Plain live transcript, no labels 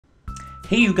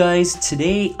Hey you guys,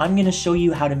 today I'm going to show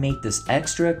you how to make this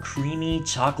extra creamy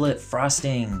chocolate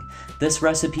frosting. This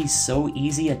recipe's so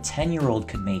easy a 10-year-old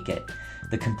could make it.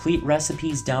 The complete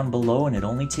recipe's down below and it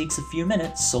only takes a few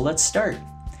minutes, so let's start.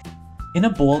 In a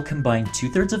bowl, combine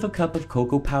 2/3 of a cup of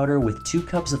cocoa powder with 2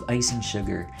 cups of icing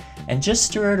sugar, and just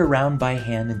stir it around by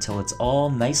hand until it's all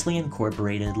nicely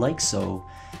incorporated like so.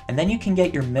 And then you can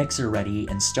get your mixer ready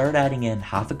and start adding in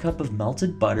 1/2 cup of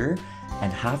melted butter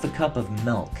and 1/2 cup of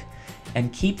milk.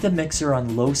 And keep the mixer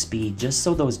on low speed just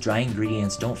so those dry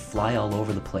ingredients don't fly all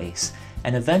over the place.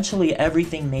 And eventually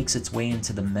everything makes its way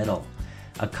into the middle.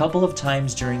 A couple of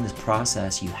times during this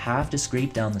process, you have to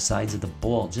scrape down the sides of the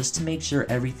bowl just to make sure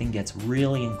everything gets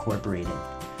really incorporated.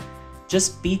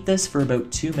 Just beat this for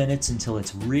about 2 minutes until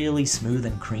it's really smooth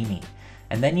and creamy.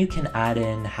 And then you can add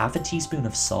in 1/2 teaspoon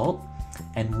of salt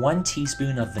and 1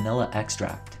 teaspoon of vanilla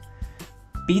extract.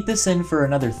 Beat this in for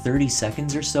another 30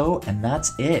 seconds or so, and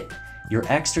that's it. Your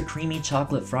extra creamy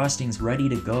chocolate frosting's ready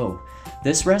to go.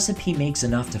 This recipe makes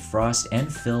enough to frost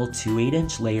and fill 2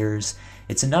 8-inch layers.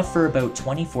 It's enough for about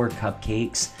 24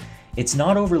 cupcakes. It's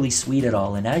not overly sweet at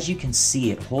all, and as you can see,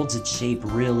 it holds its shape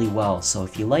really well. So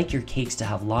if you like your cakes to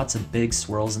have lots of big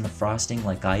swirls in the frosting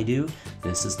like I do,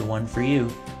 this is the one for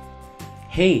you.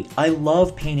 Hey, I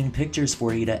love painting pictures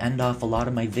for you to end off a lot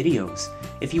of my videos.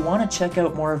 If you want to check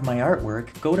out more of my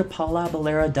artwork, go to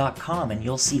paulabalera.com and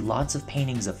you'll see lots of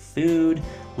paintings of food,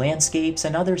 landscapes,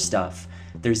 and other stuff.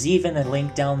 There's even a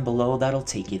link down below that'll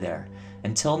take you there.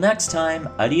 Until next time,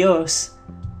 adios!